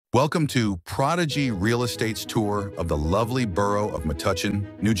Welcome to Prodigy Real Estate's tour of the lovely borough of Metuchen,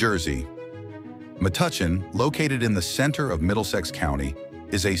 New Jersey. Metuchen, located in the center of Middlesex County,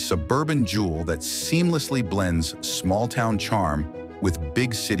 is a suburban jewel that seamlessly blends small-town charm with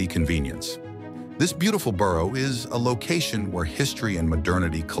big city convenience. This beautiful borough is a location where history and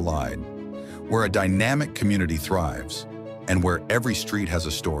modernity collide, where a dynamic community thrives, and where every street has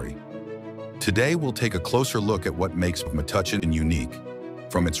a story. Today, we'll take a closer look at what makes Metuchen unique.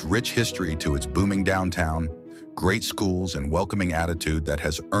 From its rich history to its booming downtown, great schools, and welcoming attitude that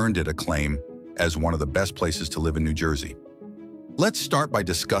has earned it acclaim as one of the best places to live in New Jersey. Let's start by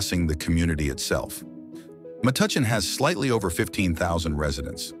discussing the community itself. Metuchen has slightly over 15,000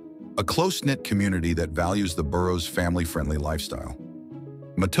 residents, a close-knit community that values the borough's family-friendly lifestyle.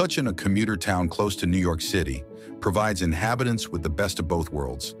 Metuchen, a commuter town close to New York City, provides inhabitants with the best of both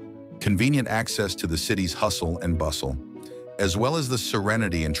worlds, convenient access to the city's hustle and bustle, as well as the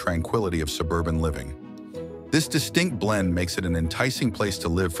serenity and tranquility of suburban living. This distinct blend makes it an enticing place to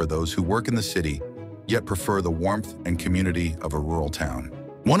live for those who work in the city, yet prefer the warmth and community of a rural town.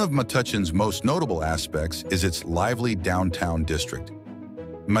 One of Metuchen's most notable aspects is its lively downtown district.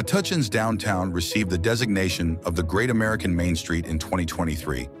 Metuchen's downtown received the designation of the Great American Main Street in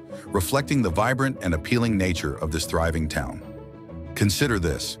 2023, reflecting the vibrant and appealing nature of this thriving town. Consider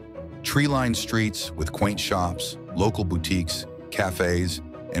this: tree-lined streets with quaint shops, local boutiques, cafes,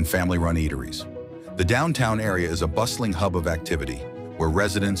 and family-run eateries. The downtown area is a bustling hub of activity where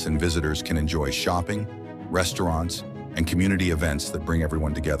residents and visitors can enjoy shopping, restaurants, and community events that bring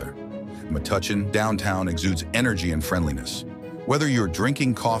everyone together. Metuchen downtown exudes energy and friendliness. Whether you're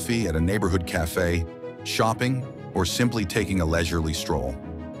drinking coffee at a neighborhood cafe, shopping, or simply taking a leisurely stroll.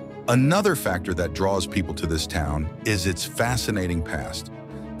 Another factor that draws people to this town is its fascinating past.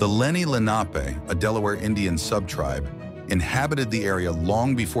 The Lenni Lenape, a Delaware Indian subtribe, inhabited the area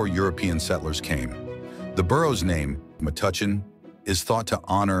long before European settlers came. The borough's name, Metuchen, is thought to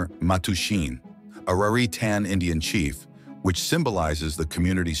honor Matouchin, a Raritan Indian chief, which symbolizes the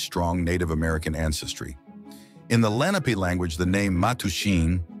community's strong Native American ancestry. In the Lenape language, the name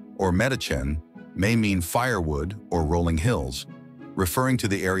Matouchin, or Metuchen, may mean firewood or rolling hills, referring to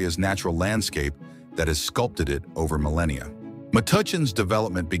the area's natural landscape that has sculpted it over millennia. Metuchen's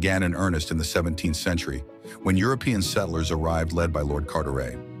development began in earnest in the 17th century, when European settlers arrived led by Lord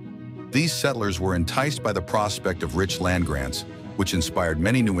Carteret. These settlers were enticed by the prospect of rich land grants, which inspired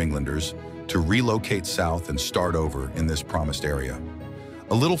many New Englanders to relocate south and start over in this promised area.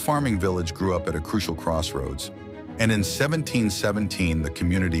 A little farming village grew up at a crucial crossroads, and in 1717 the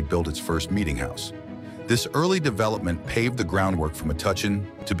community built its first meeting house. This early development paved the groundwork for Metuchen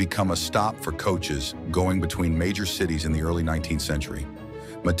to become a stop for coaches going between major cities in the early 19th century.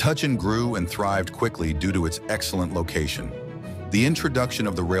 Metuchen grew and thrived quickly due to its excellent location. The introduction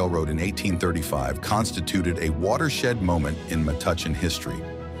of the railroad in 1835 constituted a watershed moment in Metuchen history.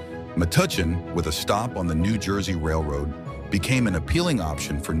 Metuchen, with a stop on the New Jersey Railroad, became an appealing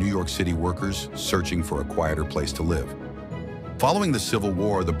option for New York City workers searching for a quieter place to live. Following the Civil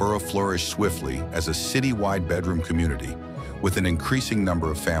War, the borough flourished swiftly as a city-wide bedroom community, with an increasing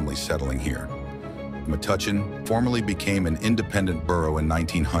number of families settling here. Metuchen formally became an independent borough in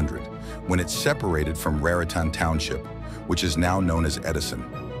 1900, when it separated from Raritan Township, which is now known as Edison.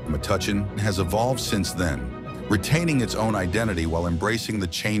 Metuchen has evolved since then, retaining its own identity while embracing the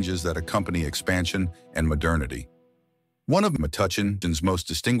changes that accompany expansion and modernity. One of Metuchen's most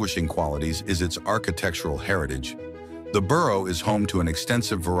distinguishing qualities is its architectural heritage. The borough is home to an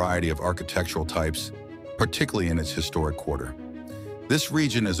extensive variety of architectural types, particularly in its historic quarter. This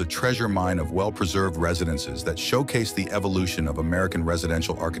region is a treasure mine of well-preserved residences that showcase the evolution of American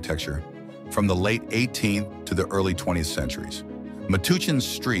residential architecture from the late 18th to the early 20th centuries. Metuchen's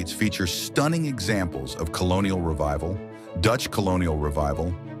streets feature stunning examples of Colonial Revival, Dutch Colonial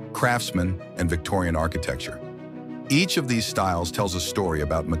Revival, Craftsman, and Victorian architecture. Each of these styles tells a story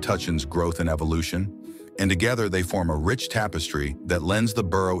about Metuchen's growth and evolution, and together they form a rich tapestry that lends the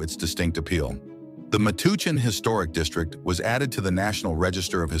borough its distinct appeal. The Matouchin Historic District was added to the National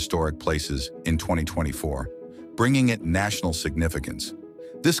Register of Historic Places in 2024, bringing it national significance.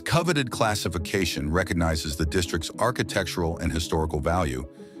 This coveted classification recognizes the district's architectural and historical value,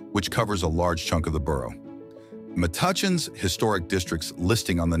 which covers a large chunk of the borough. Metuchen's Historic District's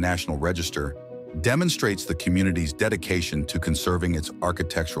listing on the National Register demonstrates the community's dedication to conserving its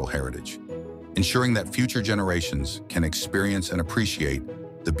architectural heritage, ensuring that future generations can experience and appreciate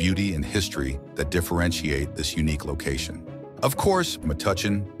the beauty and history that differentiate this unique location. Of course,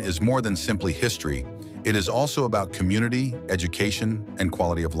 Metuchen is more than simply history. It is also about community, education, and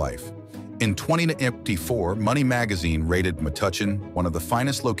quality of life. In 2024, Money magazine rated Metuchen one of the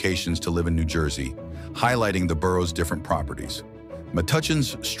finest locations to live in New Jersey, highlighting the borough's different properties.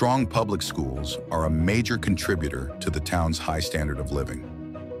 Metuchen's strong public schools are a major contributor to the town's high standard of living.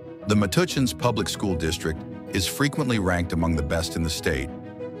 The Metuchen's public school district is frequently ranked among the best in the state,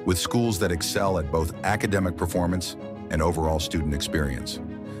 with schools that excel at both academic performance and overall student experience.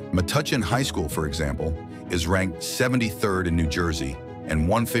 Matouchin High School, for example, is ranked 73rd in New Jersey and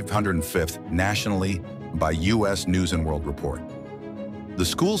 105th nationally by U.S. News & World Report. The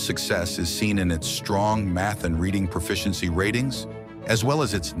school's success is seen in its strong math and reading proficiency ratings, as well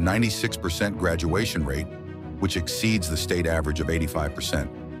as its 96% graduation rate, which exceeds the state average of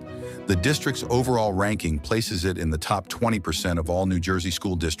 85%. The district's overall ranking places it in the top 20% of all New Jersey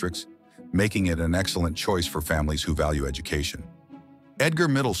school districts, making it an excellent choice for families who value education. Edgar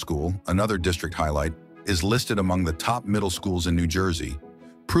Middle School, another district highlight, is listed among the top middle schools in New Jersey,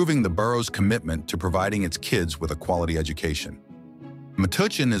 proving the borough's commitment to providing its kids with a quality education.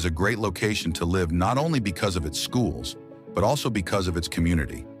 Matouchin is a great location to live not only because of its schools, but also because of its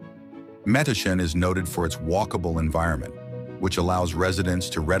community. Metuchen is noted for its walkable environment, which allows residents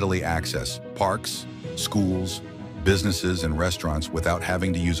to readily access parks, schools, businesses, and restaurants without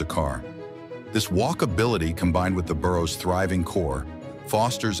having to use a car. This walkability, combined with the borough's thriving core,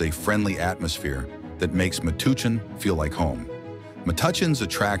 fosters a friendly atmosphere that makes Matouchin feel like home. Metuchen's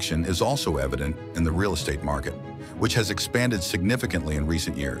attraction is also evident in the real estate market, which has expanded significantly in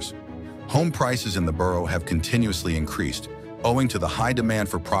recent years. Home prices in the borough have continuously increased, owing to the high demand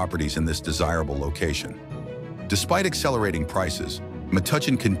for properties in this desirable location. Despite accelerating prices,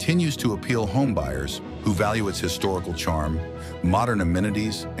 Matouchin continues to appeal homebuyers who value its historical charm, modern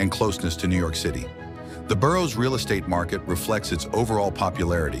amenities, and closeness to New York City. The borough's real estate market reflects its overall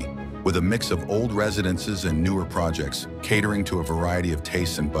popularity, with a mix of old residences and newer projects catering to a variety of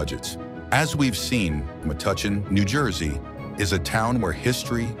tastes and budgets. As we've seen, Matouchin, New Jersey, is a town where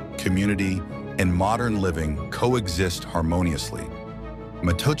history, community, and modern living coexist harmoniously.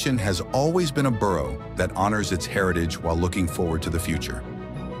 Matouchin has always been a borough that honors its heritage while looking forward to the future.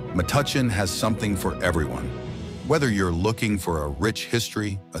 Matouchin has something for everyone. Whether you're looking for a rich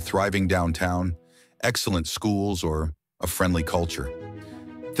history, a thriving downtown, excellent schools, or a friendly culture.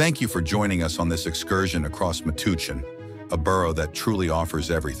 Thank you for joining us on this excursion across Matouchin, a borough that truly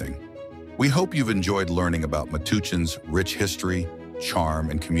offers everything. We hope you've enjoyed learning about Matouchin's rich history, charm,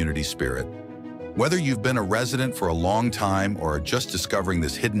 and community spirit. Whether you've been a resident for a long time or are just discovering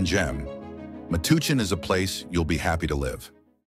this hidden gem, Matouchin is a place you'll be happy to live.